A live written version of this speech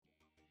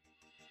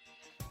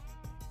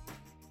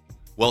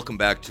Welcome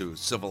back to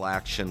Civil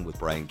Action with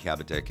Brian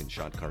Kabatek and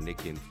Sean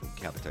Karnikian from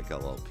Kabatek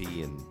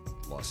LLP in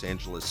Los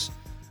Angeles.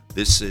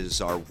 This is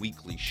our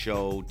weekly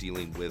show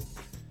dealing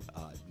with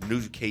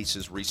new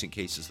cases, recent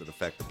cases that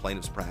affect the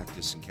plaintiff's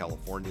practice in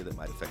California that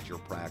might affect your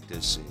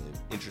practice,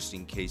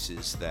 interesting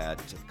cases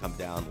that have come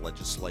down,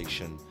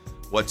 legislation,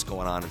 what's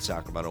going on in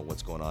Sacramento,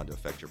 what's going on to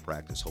affect your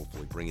practice,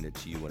 hopefully bringing it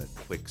to you in a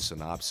quick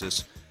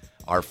synopsis.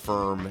 Our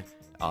firm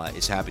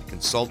is happy to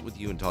consult with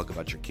you and talk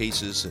about your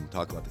cases and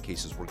talk about the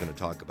cases we're going to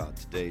talk about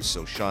today.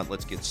 So, Sean,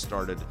 let's get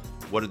started.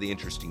 What are the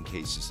interesting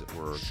cases that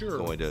we're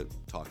going to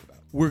talk about?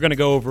 We're going to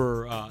go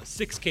over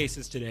 6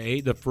 cases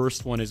today. The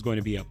first one is going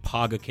to be a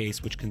PAGA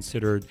case, which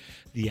considered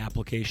the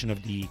application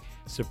of the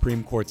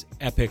Supreme Court's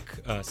EPIC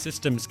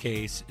systems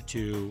case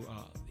to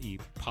the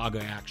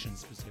PAGA action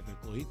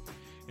specifically.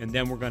 And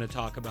then we're going to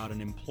talk about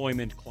an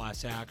employment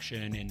class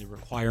action and the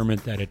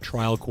requirement that a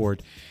trial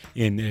court,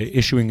 in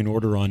issuing an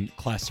order on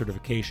class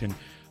certification,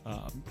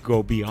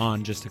 go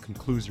beyond just a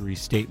conclusory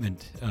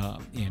statement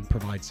and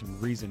provide some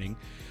reasoning.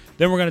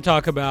 Then we're going to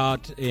talk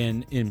about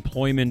an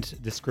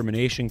employment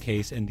discrimination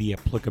case and the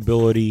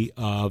applicability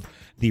of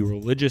the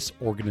religious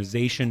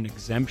organization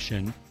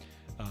exemption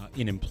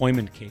in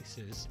employment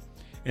cases.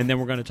 And then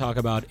we're going to talk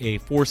about a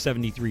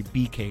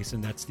 473B case,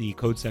 and that's the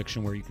code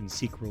section where you can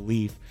seek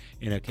relief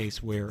in a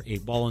case where a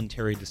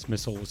voluntary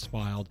dismissal was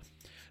filed.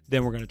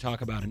 Then we're going to talk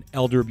about an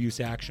elder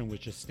abuse action,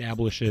 which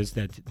establishes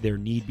that there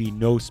need be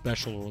no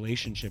special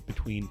relationship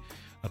between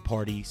a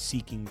party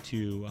seeking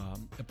to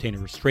obtain a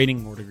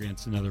restraining order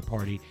against another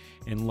party.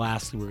 And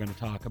lastly, we're going to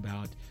talk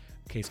about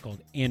a case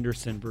called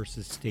Anderson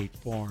versus State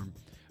Farm,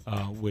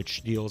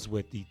 which deals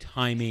with the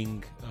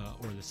timing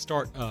or the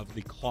start of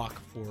the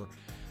clock for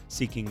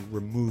seeking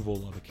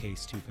removal of a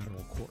case to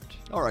federal court.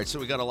 All right, so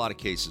we got a lot of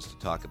cases to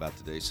talk about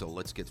today. So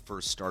let's get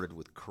first started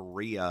with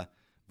Correa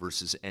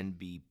versus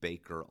NB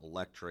Baker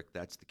Electric.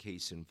 That's the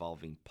case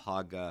involving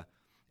PAGA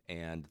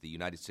and the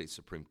United States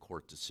Supreme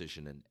Court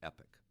decision in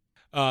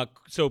EPIC.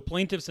 So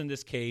plaintiffs in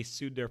this case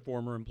sued their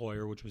former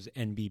employer, which was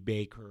NB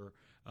Baker,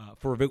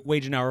 for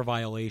wage and hour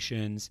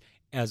violations,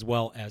 as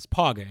well as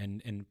PAGA.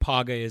 And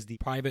PAGA is the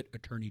Private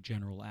Attorney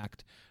General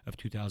Act of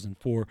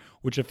 2004,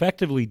 which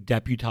effectively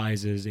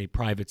deputizes a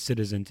private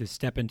citizen to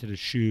step into the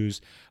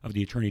shoes of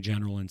the Attorney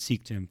General and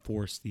seek to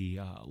enforce the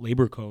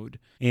labor code.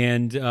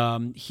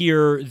 And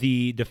here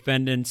the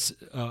defendants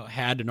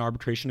had an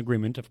arbitration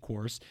agreement, of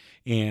course,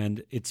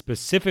 and it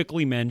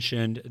specifically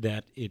mentioned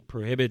that it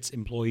prohibits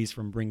employees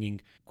from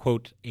bringing,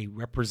 quote, a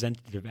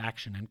representative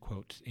action, end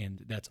quote,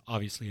 and that's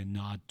obviously a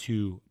nod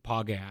to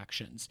PAGA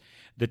actions.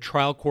 The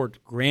trial court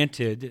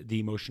granted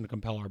the motion to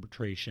compel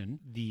arbitration.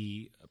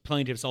 The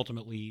plaintiffs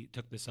ultimately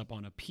took this up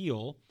on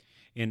appeal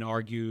and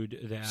argued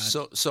that...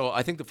 So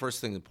I think the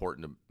first thing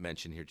important to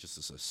mention here, just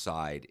as a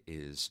side,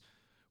 is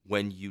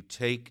when you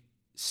take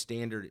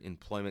standard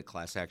employment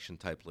class action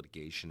type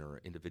litigation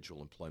or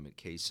individual employment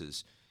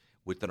cases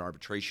with an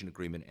arbitration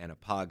agreement and a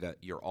PAGA,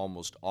 you're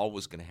almost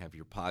always going to have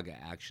your PAGA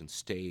action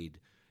stayed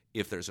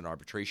if there's an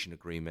arbitration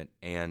agreement,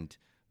 and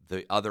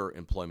the other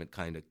employment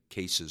kind of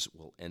cases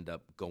will end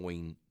up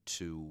going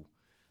to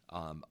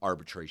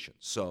arbitration.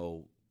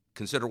 So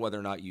consider whether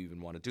or not you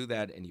even want to do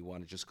that, and you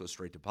want to just go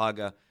straight to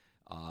PAGA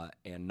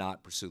and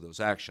not pursue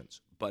those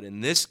actions. But in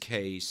this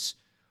case,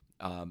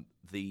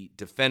 the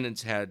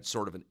defendants had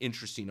sort of an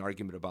interesting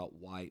argument about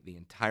why the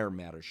entire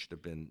matter should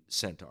have been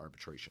sent to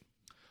arbitration.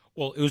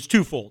 Well, it was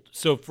twofold.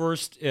 So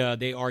first,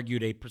 they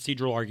argued a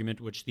procedural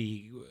argument, which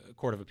the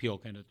Court of Appeal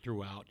kind of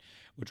threw out,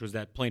 which was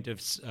that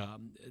plaintiffs,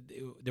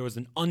 there was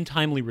an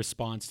untimely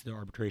response to the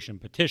arbitration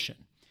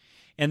petition.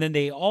 And then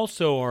they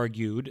also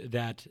argued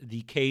that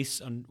the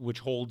case which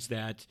holds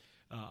that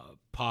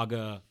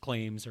PAGA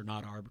claims are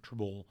not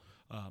arbitrable,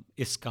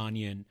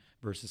 Iskanian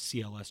versus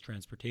CLS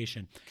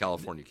Transportation.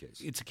 California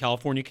case. It's a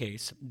California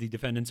case. The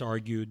defendants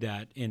argued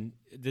that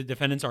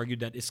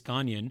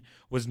Iskanian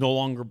was no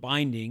longer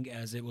binding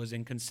as it was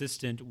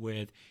inconsistent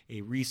with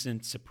a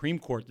recent Supreme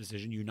Court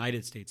decision,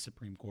 United States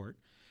Supreme Court,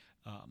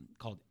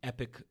 called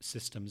EPIC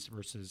Systems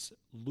versus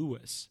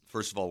Lewis.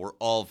 First of all, we're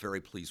all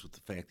very pleased with the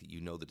fact that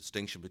you know the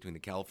distinction between the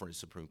California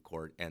Supreme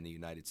Court and the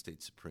United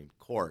States Supreme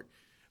Court.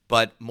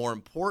 But more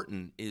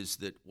important is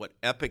that what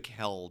EPIC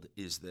held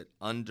is that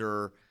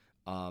under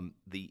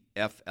the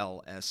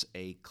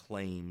FLSA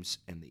claims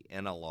and the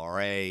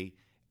NLRA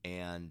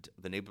and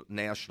the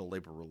National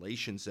Labor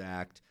Relations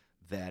Act,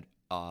 that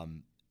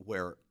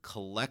where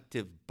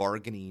collective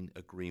bargaining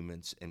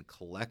agreements and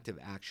collective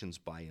actions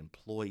by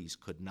employees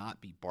could not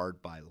be barred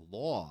by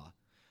law,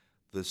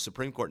 the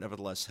Supreme Court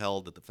nevertheless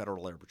held that the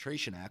Federal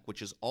Arbitration Act,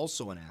 which is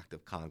also an act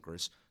of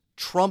Congress,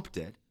 trumped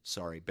it,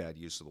 sorry, bad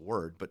use of the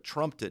word, but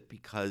trumped it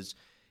because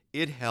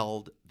it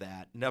held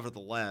that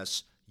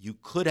nevertheless you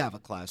could have a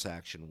class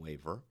action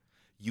waiver.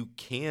 You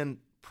can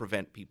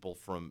prevent people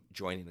from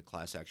joining a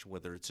class action,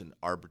 whether it's an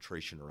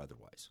arbitration or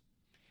otherwise.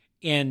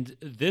 And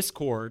this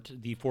court,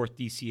 the Fourth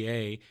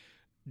DCA,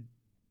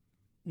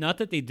 not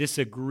that they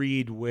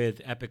disagreed with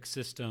Epic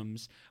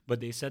Systems, but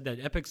they said that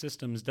Epic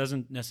Systems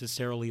doesn't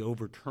necessarily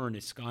overturn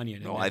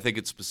Iskanian. No, I think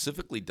it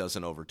specifically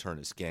doesn't overturn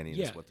Iskanian,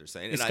 is what they're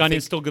saying. Iskanian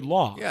is still good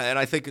law. Yeah, and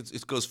I think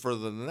it goes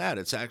further than that.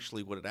 It's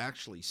actually what it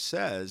actually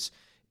says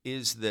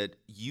is that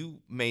you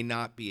may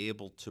not be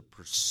able to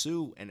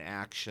pursue an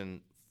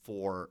action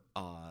for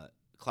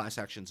class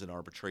actions in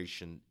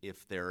arbitration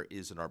if there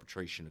is an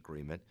arbitration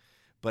agreement,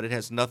 but it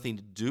has nothing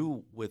to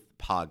do with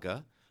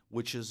PAGA,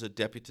 which is a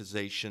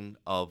deputization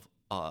of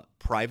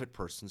private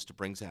persons to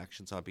bring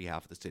actions on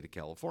behalf of the state of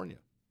California.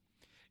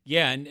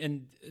 Yeah,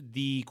 and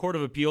the Court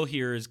of Appeal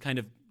here is kind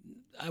of,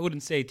 I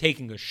wouldn't say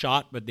taking a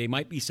shot, but they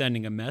might be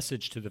sending a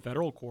message to the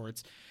federal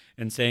courts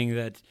and saying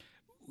that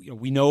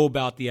we know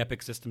about the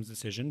Epic Systems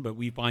decision, but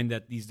we find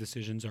that these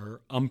decisions are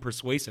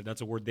unpersuasive.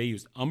 That's a word they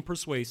use,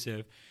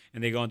 unpersuasive.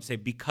 And they go on to say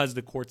because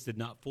the courts did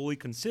not fully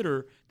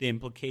consider the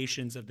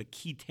implications of the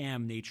qui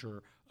tam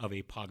nature of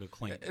a PAGA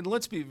claim. And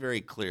let's be very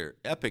clear.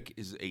 Epic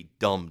is a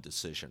dumb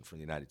decision for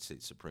the United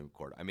States Supreme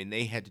Court. I mean,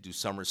 they had to do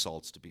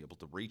somersaults to be able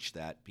to reach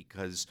that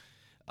because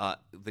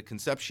the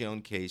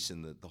Concepcion case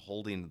and the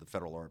holding of the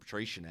Federal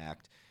Arbitration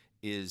Act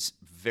is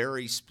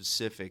very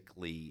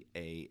specifically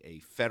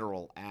a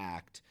federal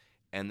act.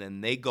 And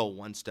then they go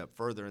one step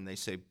further and they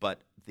say,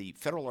 but the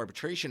Federal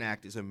Arbitration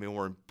Act is a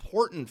more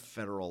important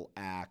federal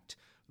act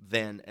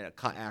than an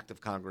act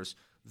of Congress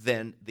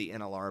than the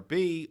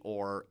NLRB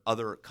or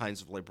other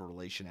kinds of labor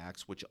relation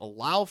acts which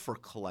allow for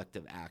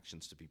collective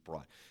actions to be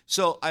brought.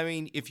 So, I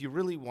mean, if you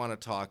really want to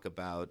talk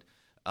about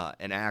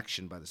an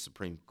action by the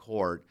Supreme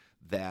Court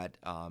that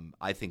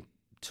I think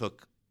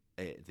took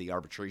the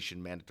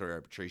mandatory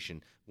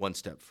arbitration one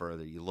step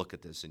further, you look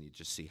at this and you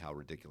just see how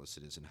ridiculous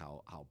it is and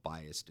how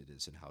biased it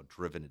is and how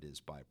driven it is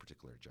by a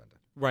particular agenda.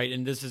 Right,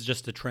 and this is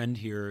just a trend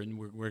here, and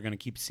we're going to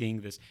keep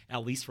seeing this,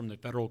 at least from the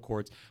federal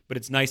courts. But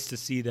it's nice to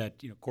see that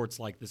courts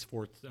like this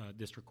Fourth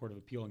District Court of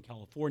Appeal in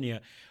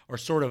California are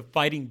sort of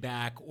fighting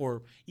back,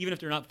 or even if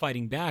they're not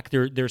fighting back,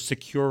 they're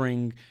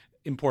securing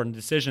important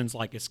decisions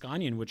like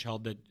Iskanian, which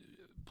held that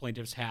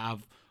plaintiffs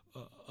have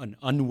an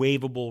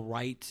unwaivable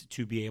right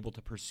to be able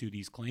to pursue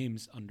these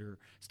claims under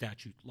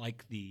statute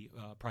like the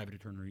Private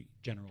Attorney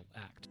General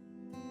Act.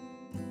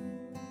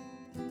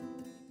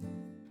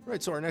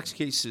 Right, so our next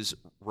case is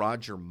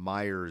Roger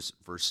Myers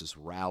versus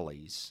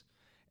Rallies,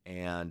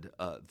 and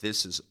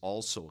this is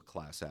also a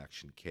class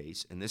action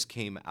case, and this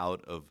came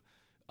out of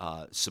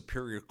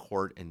Superior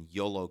Court in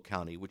Yolo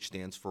County, which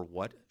stands for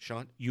what,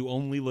 Sean? You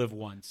only live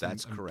once.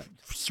 That's I'm correct.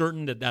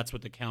 Certain that that's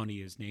what the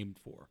county is named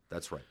for.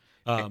 That's right.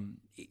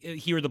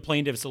 Here, the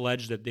plaintiffs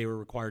alleged that they were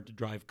required to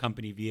drive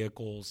company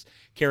vehicles,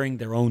 carrying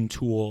their own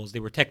tools. They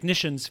were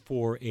technicians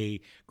for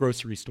a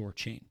grocery store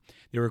chain.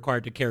 They were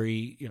required to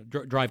carry,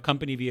 drive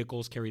company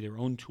vehicles, carry their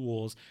own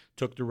tools,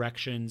 took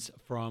directions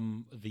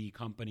from the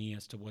company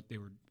as to what they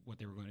were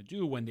going to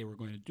do, when they were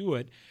going to do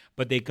it.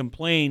 But they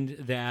complained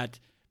that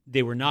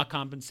they were not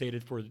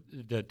compensated for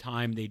the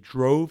time they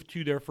drove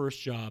to their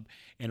first job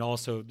and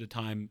also the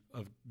time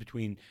of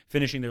between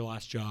finishing their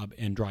last job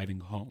and driving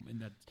home.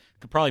 And that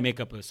could probably make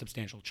up a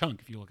substantial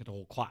chunk if you look at the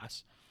whole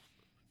class.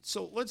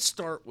 So let's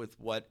start with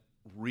what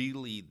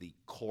really the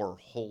core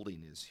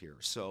holding is here.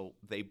 So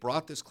they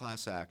brought this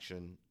class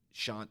action.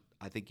 Sean,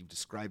 I think you've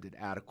described it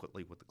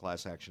adequately what the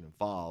class action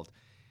involved.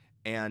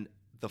 And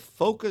the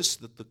focus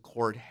that the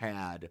court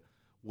had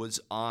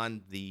was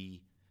on the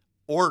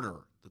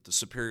order that the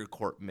Superior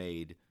Court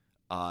made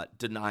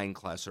denying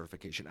class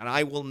certification. And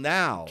I will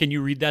now... Can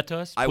you read that to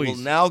us? I will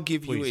now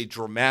give you a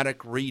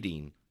dramatic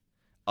reading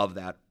of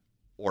that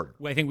order.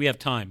 Well, I think we have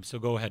time, so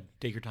go ahead.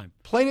 Take your time.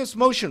 Plaintiff's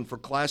motion for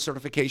class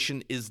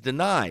certification is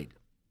denied.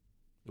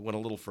 It went a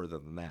little further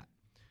than that.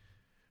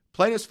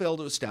 Plaintiffs failed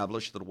to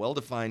establish that a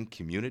well-defined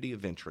community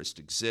of interest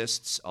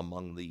exists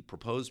among the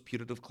proposed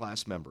putative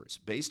class members.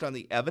 Based on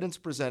the evidence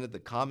presented, the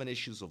common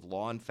issues of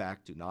law and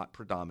fact do not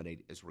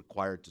predominate as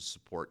required to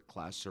support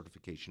class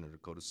certification under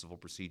Code of Civil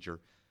Procedure,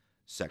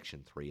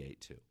 Section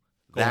 382.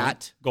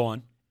 Go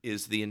on.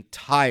 Is the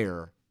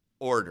entire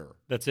order.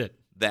 That's it.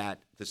 That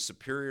the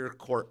Superior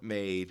Court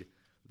made,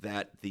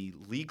 that the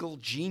legal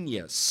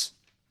genius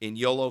in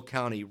Yolo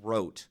County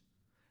wrote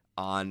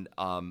on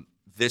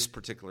this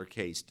particular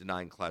case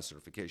denying class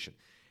certification.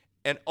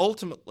 And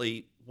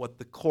ultimately, what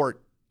the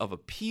Court of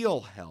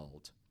Appeal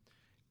held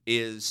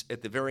is,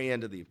 at the very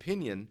end of the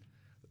opinion,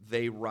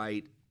 they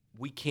write,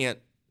 we can't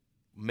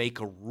make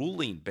a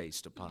ruling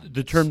based upon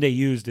the term they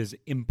used is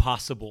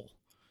impossible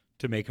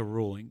to make a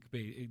ruling.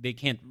 They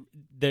can't,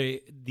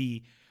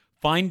 the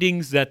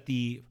findings that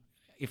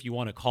if you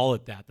want to call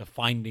it that, the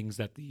findings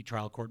that the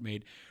trial court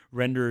made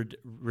rendered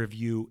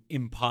review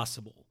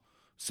impossible.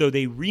 So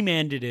they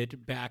remanded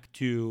it back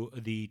to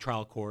the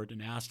trial court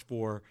and asked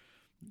for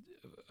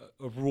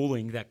a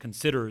ruling that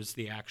considers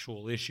the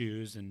actual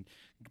issues and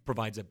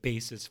provides a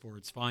basis for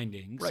its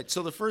findings. Right.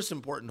 So the first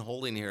important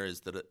holding here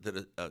is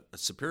that a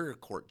Superior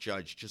Court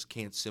judge just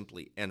can't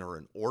simply enter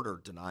an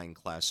order denying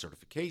class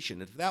certification.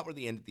 If that were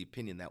the end of the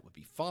opinion, that would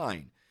be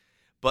fine.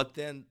 But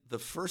then the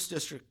First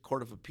District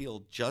Court of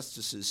Appeal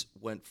justices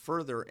went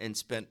further and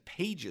spent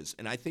pages,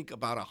 and I think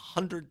about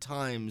 100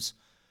 times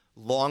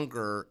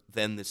longer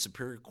than the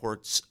Superior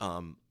Court's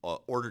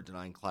order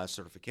denying class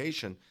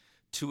certification,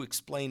 to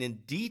explain in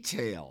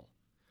detail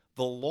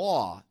the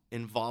law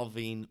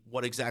involving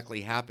what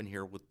exactly happened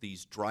here with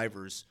these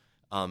drivers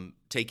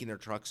taking their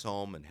trucks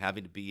home and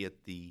having to be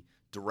at the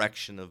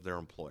direction of their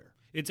employer.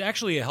 It's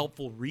actually a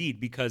helpful read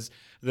because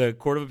the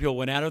Court of Appeal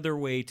went out of their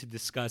way to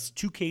discuss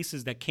two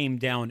cases that came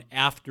down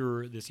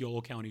after this Yolo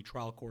County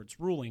trial court's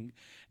ruling,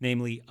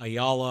 namely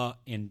Ayala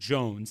and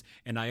Jones.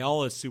 And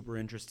Ayala is super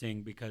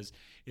interesting because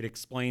it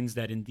explains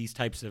that in these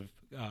types of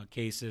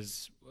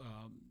cases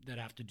that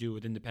have to do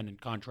with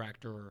independent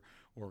contractor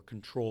or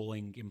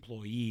controlling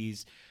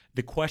employees,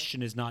 the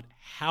question is not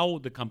how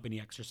the company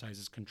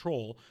exercises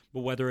control,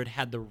 but whether it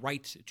had the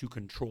right to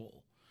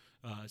control.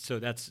 So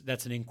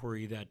that's an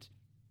inquiry that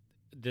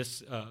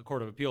this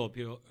Court of Appeal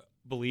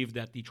believed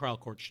that the trial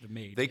court should have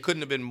made. They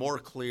couldn't have been more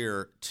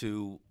clear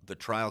to the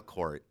trial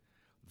court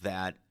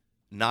that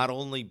not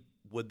only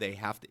would they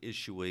have to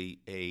issue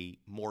a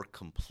more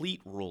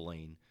complete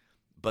ruling,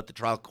 but the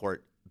trial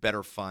court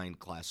better find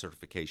class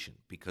certification,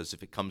 because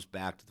if it comes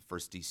back to the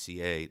first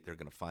DCA, they're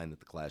going to find that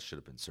the class should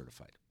have been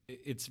certified.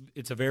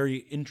 It's a very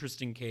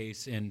interesting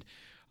case and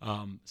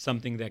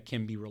something that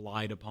can be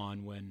relied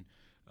upon when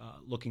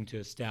looking to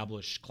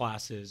establish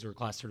classes or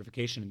class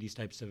certification in these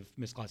types of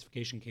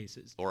misclassification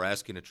cases. Or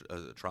asking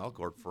a trial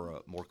court for a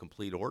more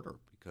complete order,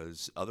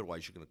 because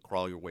otherwise you're going to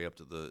crawl your way up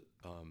to the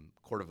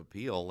Court of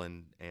Appeal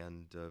and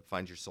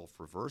find yourself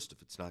reversed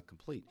if it's not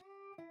complete.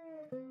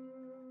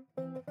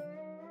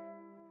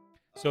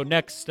 So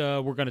next,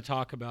 we're going to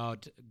talk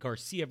about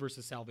Garcia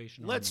versus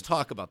Salvation Army. Let's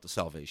talk about the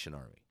Salvation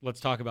Army. Let's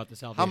talk about the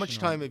Salvation How Army. much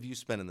time have you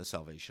spent in the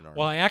Salvation Army?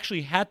 Well, I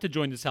actually had to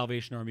join the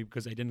Salvation Army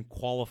because I didn't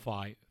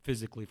qualify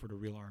physically for the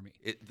real army.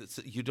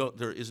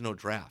 There is no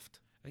draft.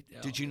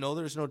 Did you know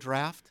there's no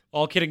draft?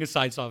 All kidding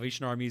aside,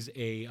 Salvation Army is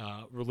a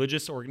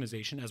religious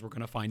organization, as we're going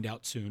to find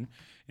out soon,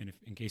 and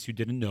in case you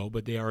didn't know,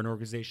 but they are an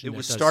organization It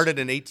was started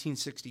in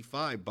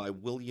 1865 by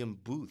William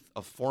Booth,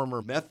 a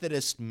former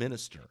Methodist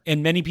minister.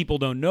 And many people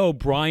don't know,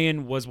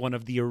 Brian was one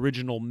of the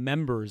original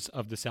members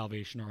of the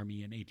Salvation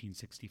Army in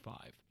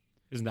 1865.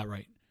 Isn't that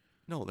right?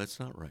 No, that's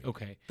not right.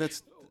 Okay.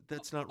 That's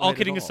not right. All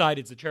kidding aside,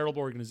 it's a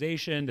charitable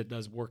organization that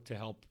does work to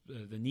help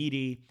the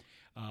needy.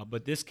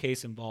 But this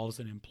case involves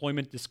an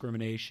employment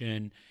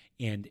discrimination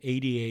and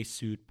ADA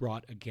suit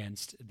brought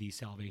against the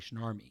Salvation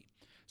Army.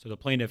 So the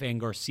plaintiff, Ann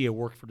Garcia,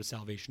 worked for the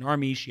Salvation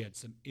Army. She had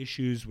some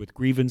issues with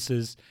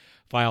grievances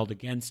filed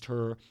against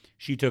her.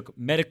 She took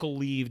medical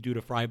leave due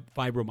to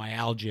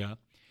fibromyalgia,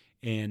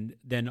 and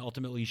then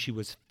ultimately she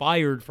was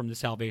fired from the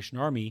Salvation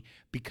Army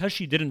because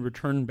she didn't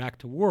return back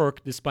to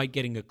work despite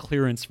getting a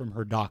clearance from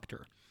her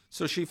doctor.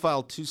 So she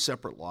filed two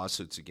separate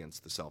lawsuits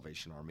against the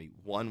Salvation Army.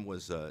 One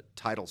was a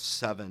Title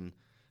VII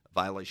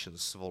violation of the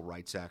Civil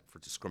Rights Act for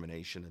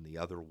discrimination, and the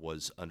other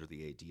was under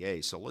the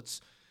ADA. So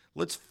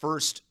let's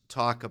first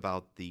talk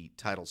about the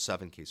Title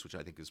VII case, which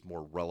I think is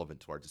more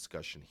relevant to our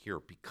discussion here,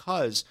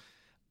 because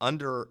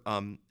under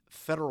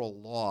federal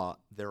law,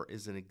 there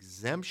is an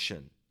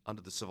exemption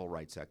under the Civil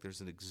Rights Act.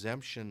 There's an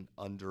exemption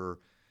under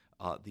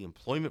the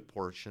employment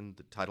portion,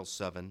 the Title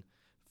VII,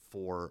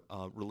 for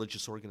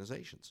religious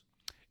organizations.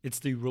 It's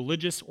the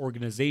religious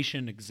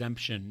organization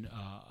exemption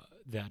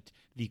that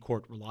the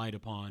court relied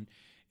upon,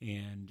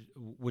 and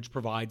which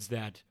provides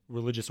that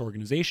religious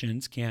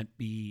organizations can't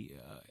be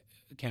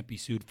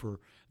sued for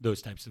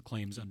those types of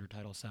claims under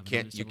Title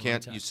VII.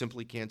 You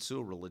simply can't sue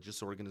a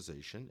religious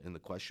organization. And the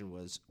question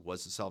was the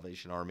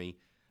Salvation Army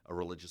a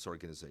religious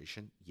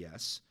organization?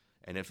 Yes.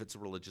 And if it's a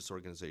religious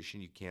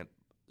organization, you can't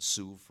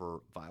sue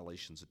for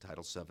violations of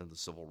Title VII of the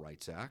Civil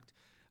Rights Act.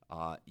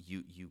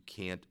 You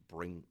can't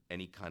bring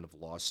any kind of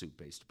lawsuit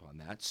based upon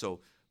that. So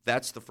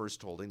that's the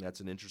first holding. That's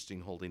an interesting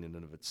holding in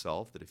and of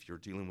itself, that if you're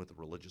dealing with a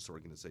religious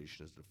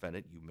organization as a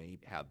defendant, you may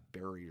have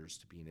barriers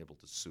to being able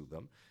to sue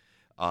them.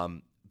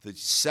 The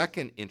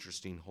second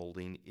interesting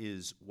holding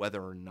is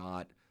whether or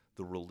not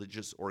the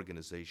religious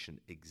organization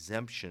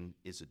exemption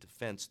is a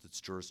defense that's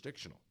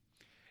jurisdictional.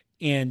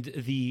 And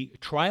the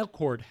trial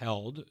court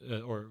held,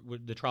 or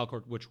the trial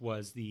court, which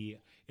was the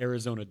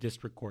Arizona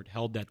District Court,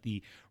 held that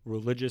the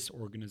religious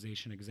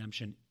organization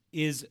exemption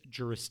is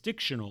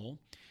jurisdictional.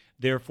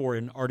 Therefore,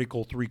 an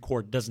Article III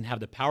court doesn't have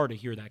the power to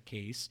hear that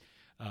case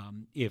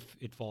if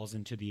it falls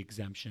into the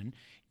exemption.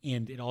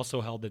 And it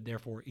also held that,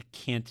 therefore, it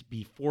can't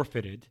be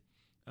forfeited.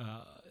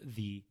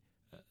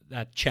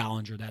 That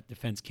challenge or that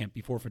defense can't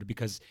be forfeited,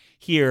 because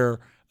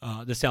here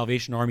the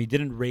Salvation Army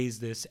didn't raise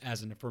this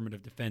as an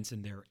affirmative defense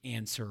in their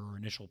answer or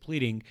initial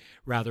pleading.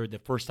 Rather, the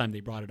first time they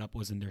brought it up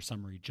was in their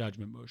summary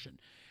judgment motion.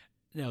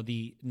 Now,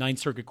 the Ninth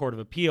Circuit Court of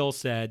Appeal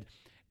said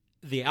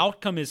the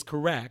outcome is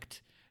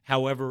correct.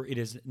 However, it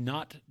is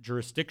not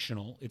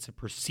jurisdictional. It's a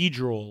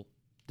procedural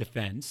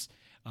defense.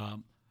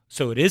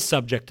 So it is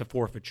subject to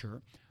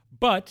forfeiture.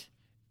 But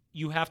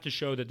you have to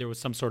show that there was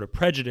some sort of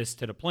prejudice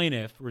to the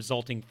plaintiff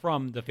resulting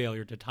from the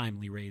failure to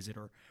timely raise it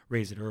or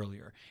raise it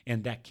earlier,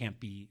 and that can't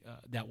be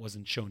that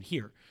wasn't shown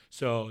here.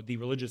 So the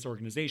religious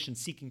organization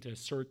seeking to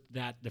assert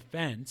that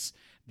defense,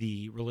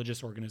 the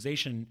religious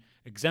organization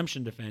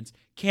exemption defense,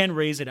 can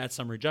raise it at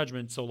summary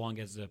judgment so long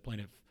as the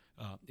plaintiff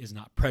is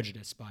not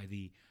prejudiced by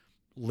the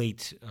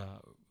late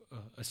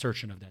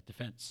assertion of that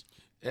defense.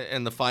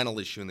 And the final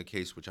issue in the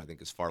case, which I think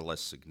is far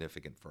less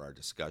significant for our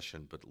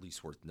discussion, but at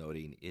least worth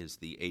noting, is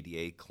the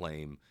ADA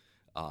claim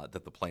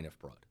that the plaintiff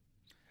brought.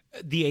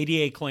 The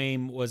ADA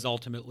claim was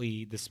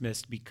ultimately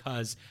dismissed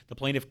because the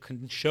plaintiff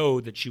couldn't show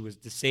that she was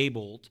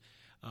disabled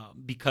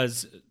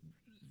because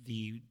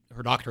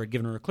her doctor had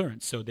given her a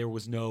clearance, so there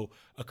was no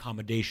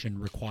accommodation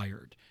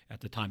required at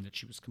the time that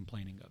she was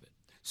complaining of it.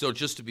 So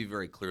just to be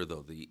very clear,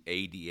 though, the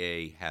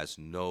ADA has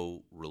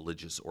no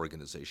religious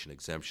organization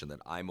exemption that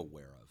I'm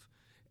aware of.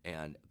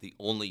 And the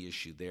only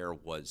issue there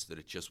was that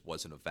it just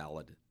wasn't a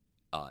valid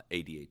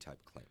ADA-type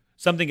claim.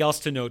 Something else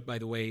to note, by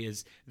the way,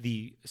 is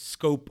the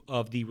scope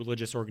of the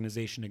religious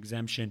organization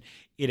exemption.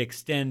 It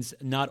extends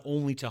not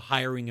only to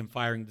hiring and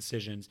firing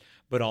decisions,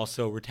 but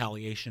also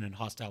retaliation and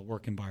hostile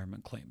work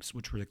environment claims,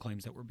 which were the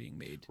claims that were being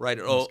made. Right.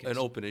 An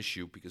open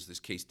issue, because this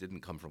case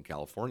didn't come from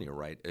California,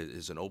 right,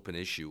 is an open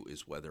issue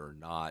is whether or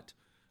not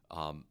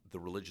the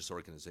religious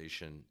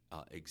organization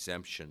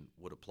exemption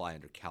would apply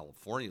under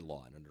California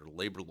law and under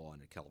labor law in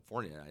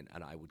California.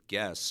 And I would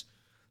guess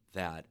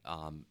that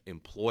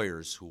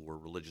employers who were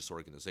religious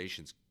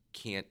organizations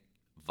can't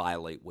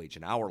violate wage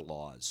and hour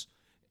laws,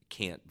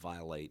 can't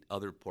violate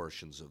other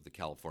portions of the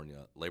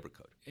California Labor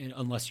Code. And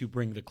unless you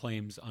bring the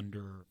claims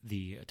under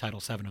the Title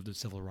VII of the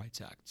Civil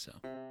Rights Act. So.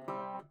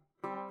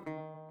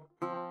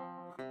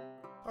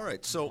 All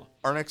right, so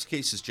our next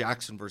case is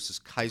Jackson versus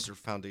Kaiser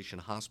Foundation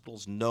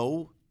Hospitals.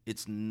 No,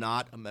 it's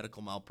not a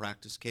medical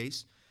malpractice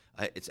case.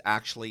 It's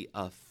actually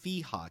a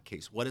FEHA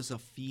case. What is a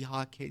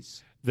FEHA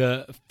case?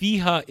 The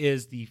FEHA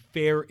is the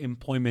Fair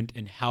Employment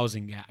and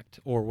Housing Act,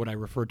 or what I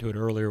referred to it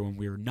earlier when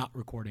we were not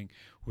recording,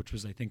 which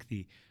was, I think,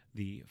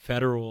 the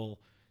Federal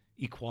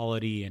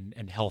Equality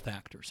and Health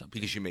Act or something.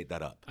 Because you made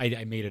that up.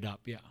 I made it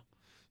up, yeah.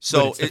 So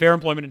but it's the Fair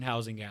Employment and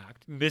Housing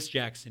Act. Ms.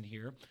 Jackson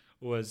here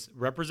was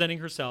representing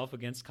herself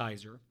against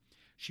Kaiser.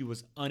 She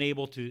was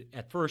unable to,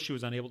 at first, she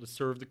was unable to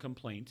serve the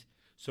complaint,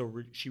 so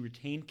she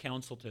retained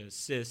counsel to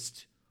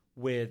assist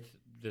with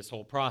this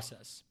whole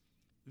process.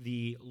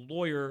 The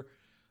lawyer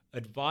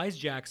advised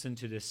Jackson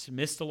to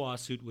dismiss the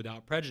lawsuit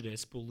without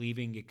prejudice,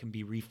 believing it can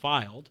be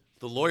refiled.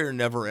 The lawyer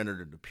never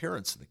entered an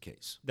appearance in the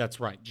case. That's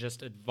right,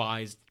 just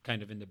advised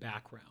kind of in the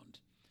background.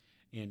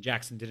 And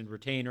Jackson didn't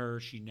retain her.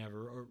 She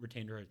never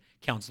retained her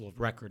counsel of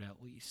record,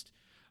 at least.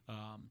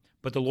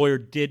 But the lawyer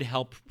did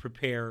help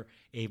prepare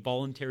a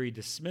voluntary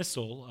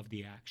dismissal of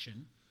the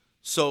action.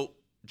 So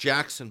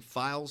Jackson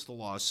files the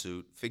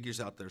lawsuit,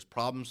 figures out there's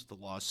problems with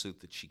the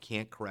lawsuit that she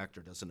can't correct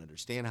or doesn't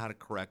understand how to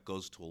correct,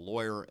 goes to a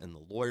lawyer, and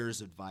the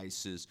lawyer's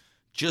advice is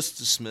just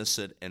dismiss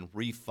it and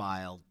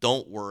refile.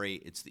 Don't worry,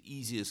 it's the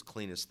easiest,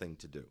 cleanest thing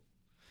to do.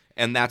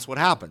 And that's what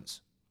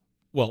happens.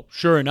 Well,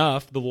 sure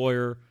enough, the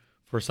lawyer,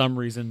 for some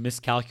reason,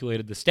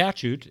 miscalculated the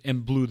statute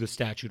and blew the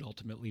statute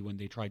ultimately when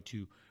they tried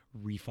to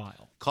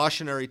refile.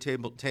 Cautionary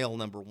tale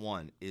number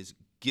one is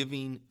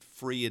giving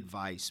free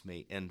advice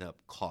may end up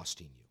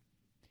costing you.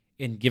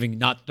 In giving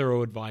not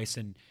thorough advice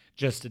and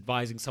just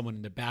advising someone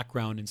in the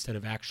background instead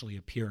of actually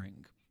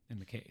appearing in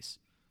the case.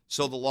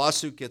 So the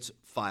lawsuit gets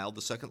filed,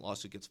 the second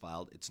lawsuit gets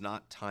filed, it's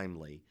not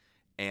timely,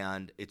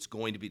 and it's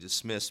going to be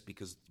dismissed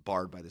because it's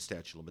barred by the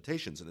statute of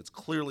limitations, and it's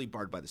clearly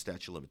barred by the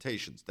statute of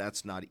limitations.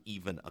 That's not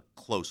even a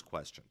close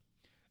question.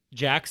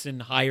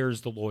 Jackson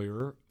hires the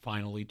lawyer,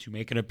 finally, to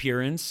make an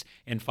appearance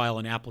and file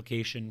an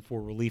application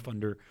for relief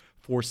under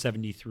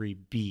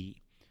 473B.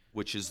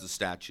 Which is the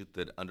statute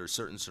that under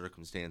certain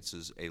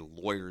circumstances, a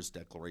lawyer's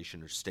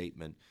declaration or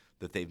statement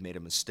that they've made a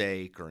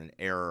mistake or an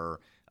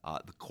error,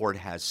 the court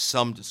has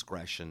some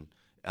discretion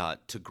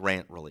to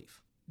grant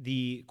relief.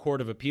 The Court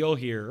of Appeal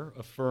here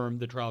affirmed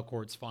the trial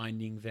court's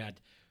finding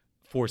that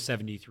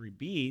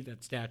 473B,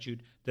 that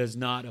statute, does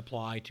not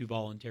apply to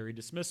voluntary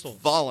dismissals.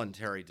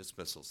 Voluntary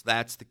dismissals.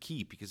 That's the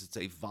key because it's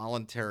a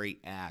voluntary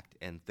act.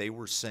 And they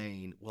were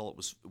saying, well,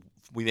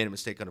 we made a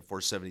mistake under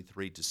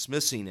 473,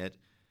 dismissing it.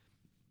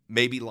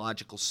 Maybe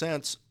logical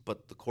sense,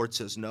 but the court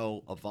says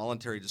no, a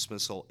voluntary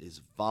dismissal is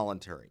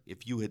voluntary.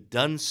 If you had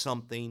done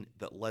something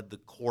that led the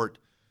court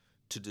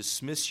to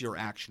dismiss your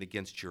action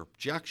against your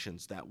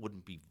objections, that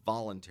wouldn't be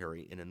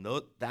voluntary. And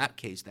in that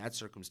case, that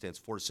circumstance,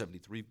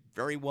 473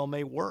 very well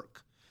may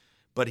work.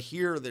 But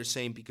here they're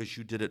saying because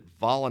you did it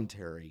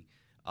voluntary,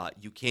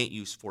 you can't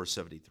use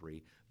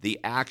 473. The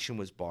action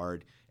was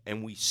barred,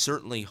 and we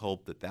certainly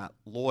hope that that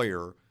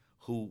lawyer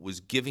who was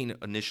giving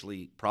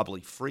initially probably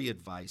free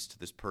advice to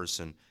this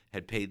person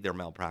had paid their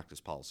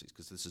malpractice policies,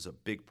 because this is a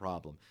big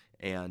problem.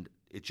 And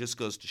it just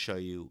goes to show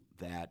you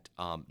that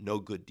no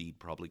good deed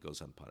probably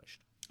goes unpunished.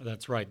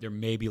 That's right. There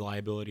may be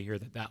liability here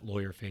that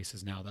lawyer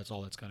faces now. That's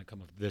all that's going to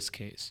come of this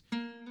case.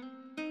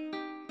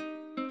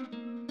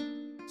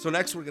 So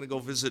next we're going to go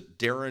visit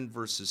Darren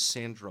versus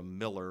Sandra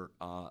Miller,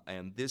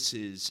 and this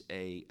is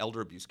a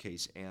elder abuse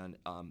case. And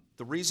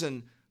the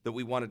reason that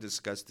we want to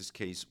discuss this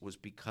case was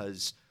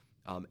because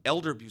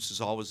elder abuse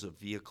is always a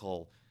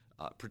vehicle,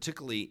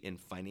 particularly in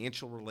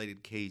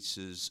financial-related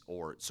cases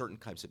or certain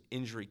types of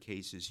injury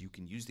cases. You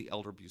can use the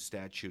elder abuse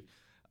statute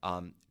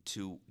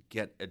to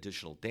get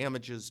additional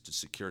damages, to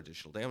secure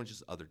additional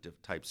damages, other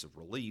types of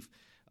relief.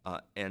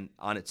 And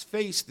on its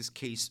face, this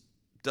case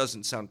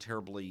doesn't sound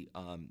terribly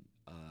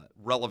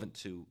relevant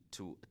to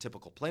a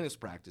typical plaintiff's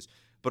practice,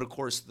 but of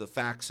course the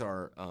facts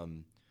are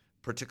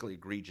particularly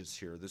egregious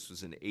here. This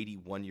was an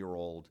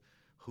 81-year-old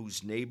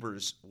whose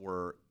neighbors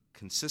were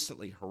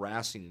consistently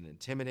harassing and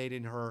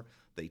intimidating her.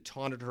 They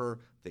taunted her,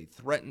 they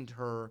threatened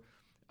her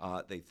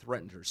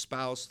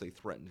spouse, they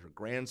threatened her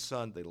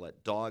grandson, they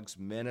let dogs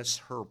menace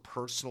her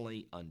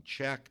personally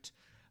unchecked.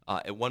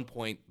 At one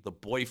point, the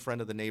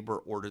boyfriend of the neighbor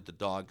ordered the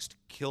dogs to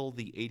kill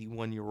the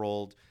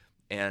 81-year-old,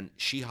 and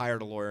she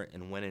hired a lawyer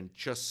and went in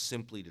just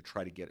simply to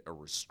try to get a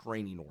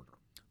restraining order.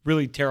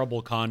 Really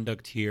terrible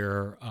conduct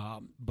here,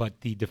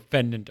 but the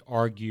defendant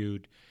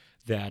argued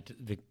that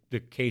the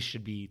case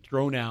should be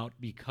thrown out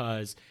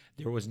because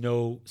there was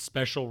no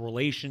special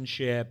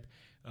relationship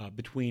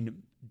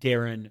between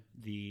Darren,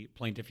 the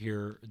plaintiff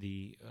here,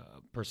 the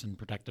person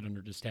protected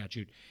under the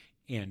statute,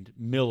 and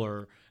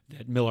Miller,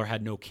 that Miller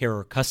had no care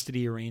or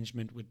custody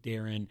arrangement with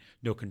Darren,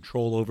 no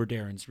control over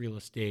Darren's real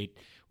estate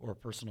or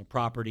personal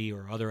property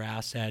or other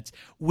assets,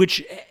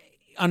 which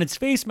on its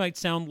face might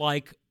sound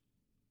like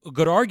a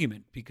good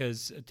argument,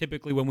 because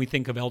typically when we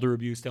think of elder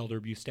abuse, the elder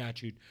abuse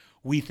statute,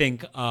 we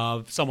think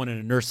of someone in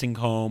a nursing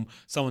home,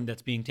 someone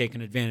that's being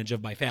taken advantage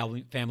of by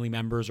family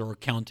members or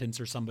accountants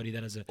or somebody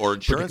that has a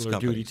particular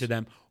duty to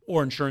them,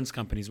 or insurance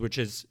companies, which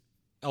is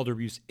elder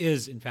abuse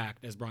is, in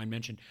fact, as Brian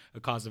mentioned, a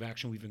cause of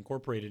action we've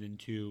incorporated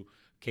into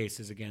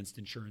cases against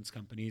insurance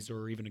companies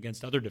or even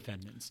against other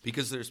defendants.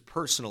 Because there's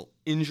personal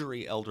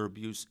injury elder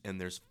abuse and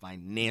there's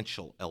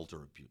financial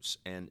elder abuse,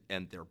 and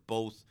they're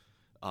both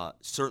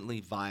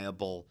certainly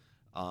viable.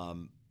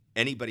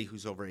 Anybody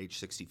who's over age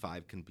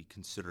 65 can be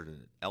considered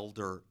an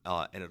elder,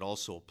 and it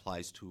also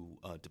applies to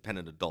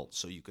dependent adults.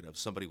 So you could have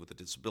somebody with a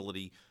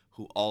disability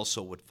who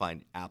also would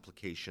find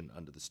application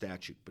under the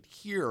statute. But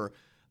here,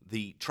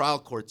 the trial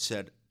court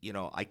said,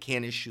 I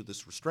can't issue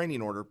this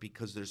restraining order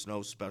because there's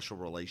no special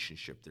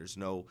relationship. There's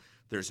no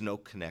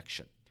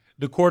connection.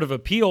 The Court of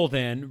Appeal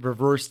then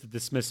reversed the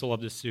dismissal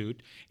of the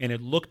suit, and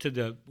it looked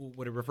to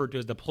what it referred to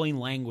as the plain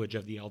language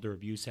of the Elder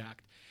Abuse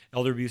Act.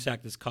 Elder Abuse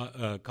Act is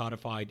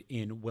codified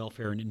in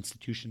Welfare and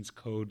Institutions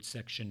Code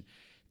section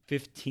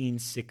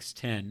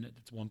 15610.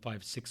 That's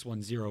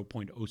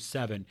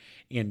 15610.07,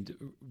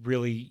 and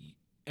really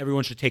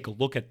everyone should take a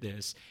look at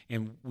this,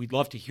 and we'd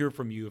love to hear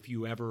from you if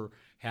you ever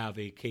have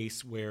a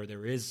case where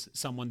there is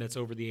someone that's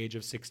over the age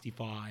of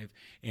 65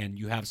 and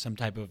you have some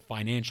type of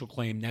financial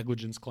claim,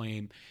 negligence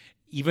claim,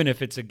 even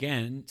if it's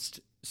against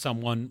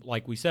someone,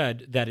 like we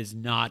said, that is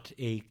not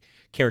a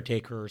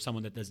caretaker or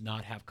someone that does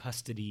not have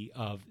custody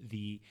of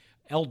the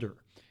elder.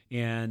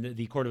 And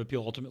the Court of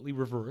Appeal ultimately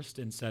reversed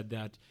and said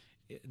that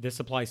this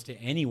applies to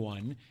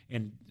anyone,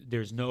 and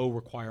there's no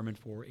requirement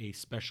for a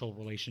special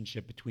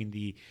relationship between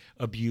the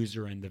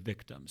abuser and the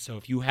victim. So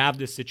if you have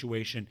this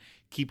situation,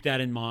 keep that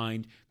in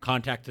mind.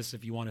 Contact us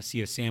if you want to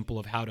see a sample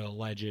of how to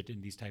allege it in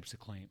these types of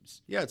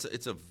claims. Yeah,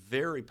 it's a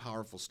very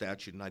powerful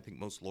statute, and I think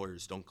most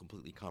lawyers don't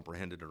completely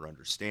comprehend it or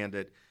understand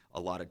it. A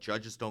lot of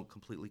judges don't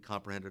completely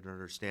comprehend it or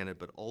understand it,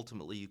 but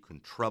ultimately you can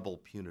treble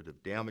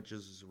punitive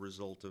damages as a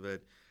result of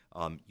it.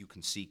 You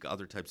can seek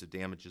other types of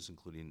damages,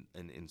 including,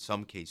 in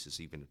some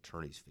cases, even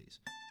attorney's fees.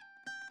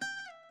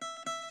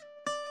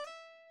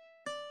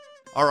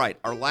 All right,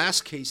 our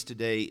last case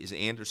today is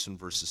Anderson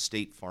versus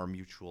State Farm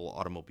Mutual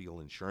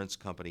Automobile Insurance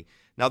Company.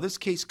 Now, this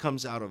case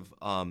comes out of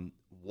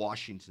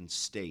Washington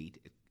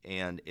State,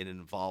 and it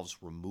involves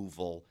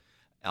removal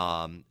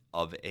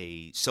of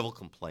a civil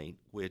complaint,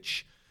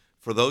 which,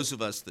 for those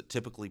of us that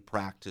typically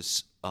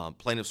practice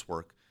plaintiff's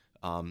work,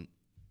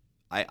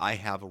 I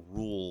have a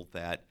rule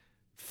that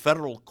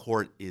federal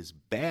court is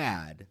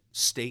bad,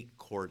 state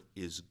court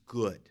is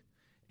good.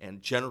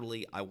 And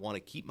generally, I want to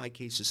keep my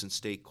cases in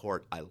state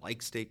court. I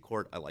like state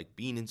court. I like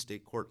being in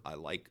state court. I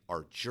like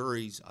our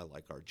juries. I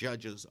like our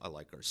judges. I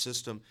like our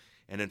system.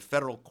 And in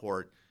federal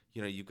court,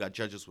 you've got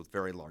judges with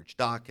very large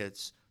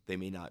dockets. They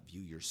may not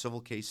view your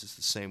civil cases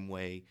the same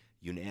way.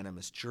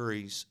 Unanimous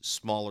juries,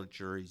 smaller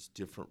juries,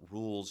 different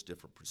rules,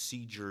 different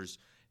procedures.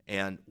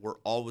 And we're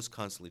always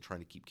constantly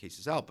trying to keep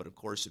cases out. But, of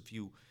course, if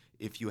you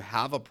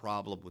have a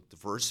problem with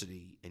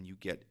diversity and you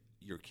get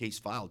your case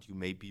filed, you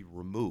may be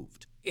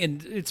removed.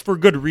 And it's for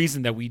good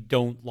reason that we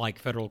don't like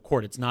federal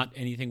court. It's not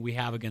anything we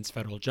have against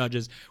federal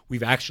judges.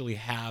 We've actually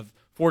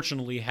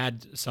fortunately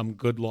had some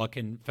good luck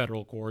in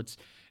federal courts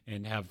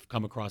and have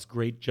come across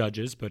great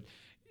judges, but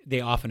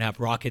they often have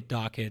rocket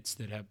dockets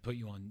that have put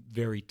you on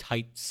very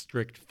tight,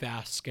 strict,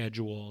 fast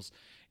schedules.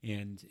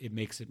 and it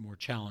makes it more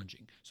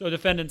challenging. So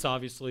defendants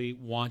obviously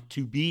want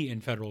to be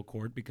in federal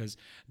court because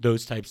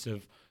those types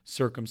of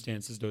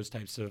circumstances, those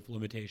types of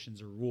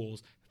limitations or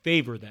rules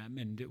favor them,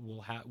 and it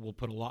will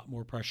put a lot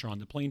more pressure on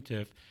the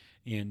plaintiff,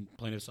 and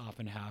plaintiffs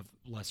often have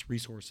less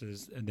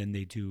resources than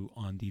they do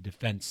on the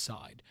defense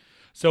side.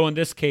 So in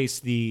this case,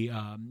 the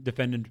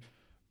defendant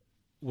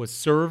was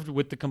served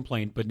with the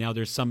complaint, but now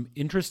there's some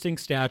interesting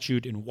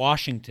statute in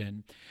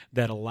Washington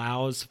that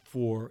allows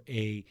for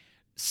a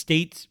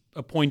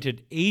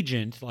state-appointed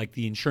agent, like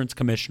the insurance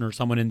commissioner,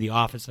 someone in the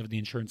office of the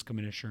insurance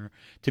commissioner,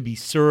 to be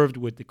served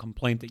with the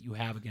complaint that you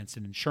have against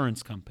an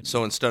insurance company.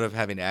 So instead of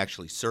having to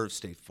actually serve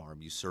State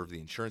Farm, you serve the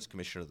insurance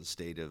commissioner of the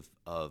state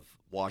of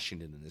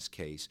Washington in this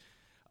case,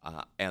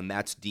 and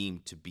that's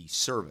deemed to be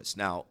service.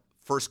 Now,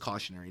 first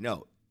cautionary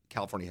note,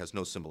 California has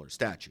no similar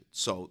statute,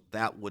 so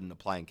that wouldn't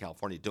apply in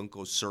California. Don't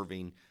go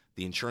serving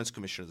the insurance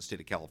commissioner of the state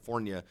of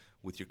California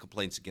with your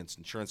complaints against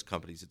insurance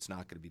companies. It's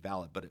not going to be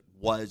valid, but it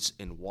was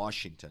in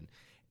Washington,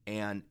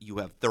 and you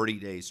have 30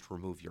 days to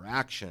remove your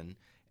action,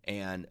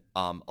 and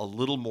a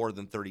little more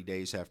than 30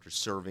 days after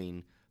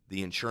serving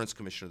the insurance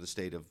commissioner of the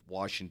state of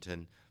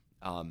Washington,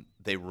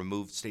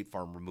 State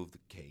Farm removed the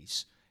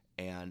case,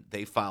 and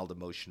they filed a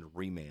motion to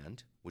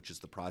remand, which is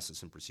the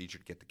process and procedure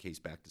to get the case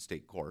back to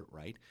state court,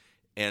 right?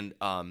 And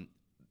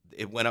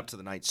it went up to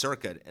the Ninth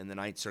Circuit, and the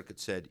Ninth Circuit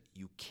said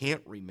you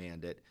can't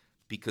remand it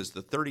because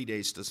the 30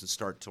 days doesn't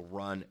start to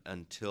run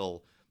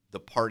until the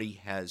party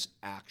has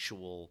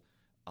actual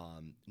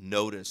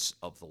notice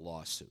of the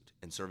lawsuit,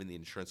 and serving the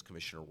insurance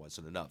commissioner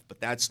wasn't enough. But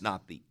that's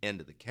not the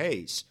end of the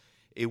case.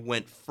 It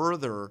went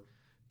further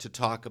to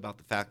talk about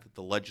the fact that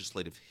the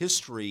legislative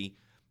history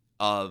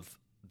of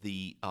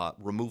the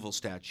removal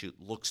statute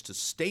looks to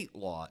state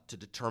law to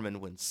determine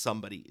when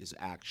somebody is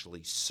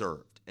actually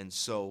served. And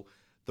so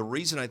the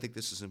reason I think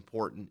this is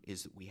important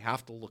is that we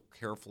have to look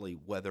carefully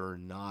whether or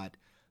not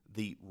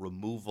the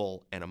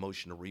removal and a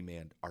motion to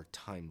remand are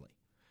timely.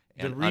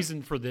 And the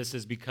reason for this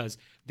is because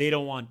they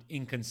don't want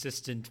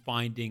inconsistent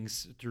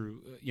findings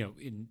through,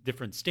 in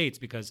different states,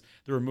 because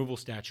the removal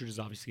statute is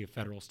obviously a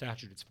federal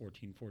statute. It's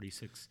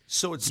 1446.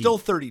 So it's still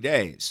 30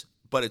 days,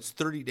 but it's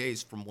 30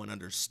 days from when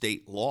under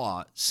state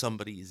law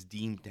somebody is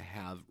deemed to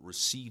have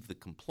received the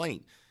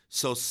complaint.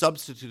 So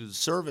substituted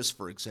service,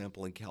 for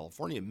example, in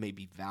California may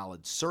be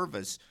valid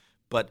service,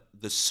 but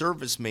the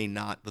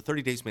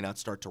 30 days may not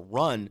start to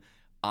run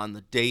on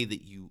the day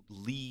that you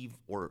leave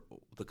or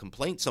the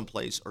complaint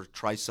someplace or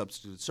try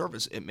substituted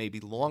service. It may be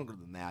longer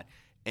than that.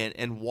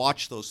 And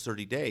watch those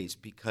 30 days,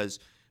 because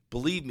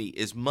believe me,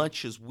 as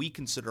much as we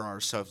consider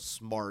ourselves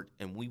smart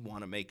and we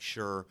want to make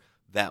sure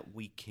that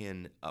we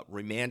can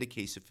remand a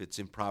case if it's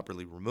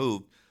improperly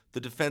removed, the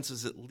defense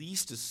is at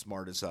least as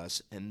smart as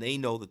us, and they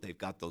know that they've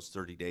got those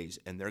 30 days,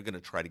 and they're going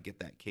to try to get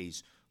that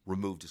case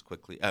removed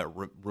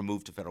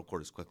removed to federal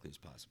court as quickly as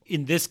possible.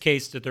 In this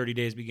case, the 30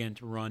 days began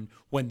to run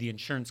when the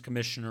insurance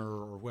commissioner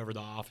or whoever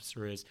the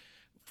officer is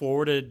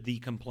forwarded the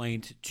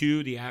complaint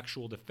to the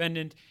actual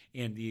defendant,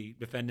 and the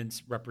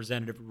defendant's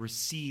representative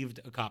received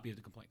a copy of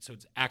the complaint. So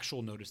it's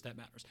actual notice that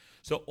matters.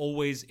 So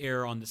always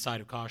err on the side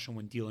of caution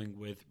when dealing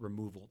with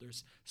removal.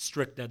 There's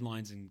strict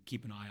deadlines, and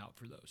keep an eye out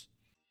for those.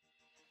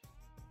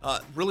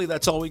 Really,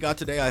 that's all we got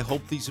today. I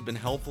hope these have been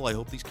helpful. I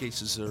hope these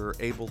cases are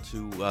able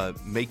to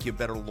make you a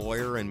better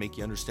lawyer and make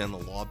you understand the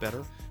law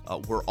better.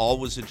 We're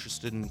always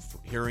interested in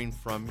hearing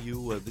from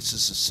you. This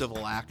is a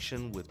civil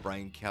action with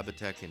Brian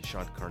Kabatek and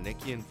Sean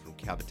Karnikian from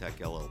Kabatek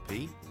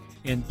LLP.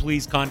 And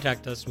please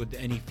contact us with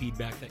any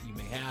feedback that you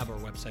may have. Our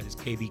website is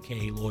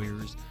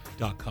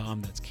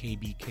kbklawyers.com. That's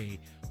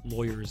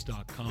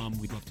kbklawyers.com.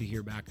 We'd love to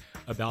hear back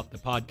about the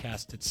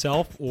podcast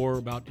itself, or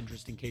about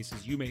interesting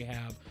cases you may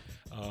have,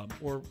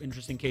 or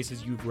interesting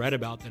cases you've read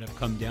about that have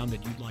come down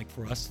that you'd like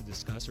for us to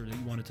discuss or that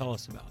you want to tell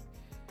us about.